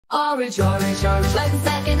Orange, orange, orange, like the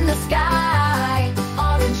set in the sky.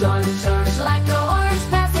 Orange, orange, orange, like the orange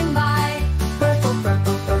passing by. Purple,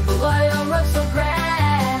 purple, purple, why a rose so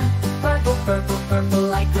grand? Purple, purple, purple,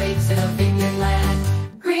 like grapes in a vineyard land.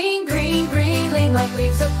 Green, green, green, green, like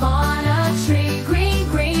leaves upon a tree. Green,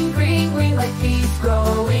 green, green, green, like peas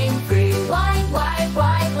growing free. White, white,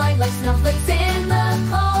 white, white, like snowflakes in the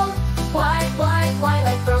cold. White, white, white,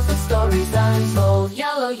 like pearls with stories untold.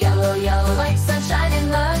 Yellow, yellow, yellow, like sunshine in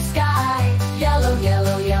the sky. Yellow,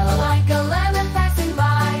 yellow, yellow, like a lemon passing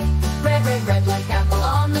by. Red, red, red, like apple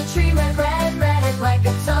on the tree. Red, red, red, like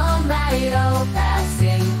a tomato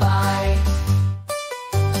passing by.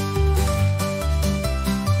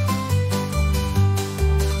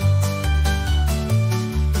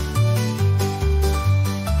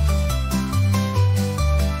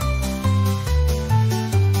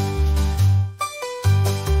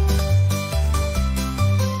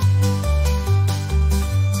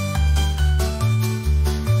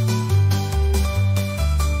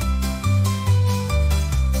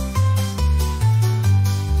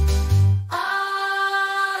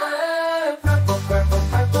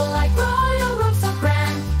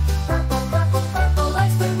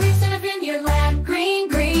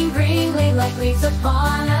 Leaves upon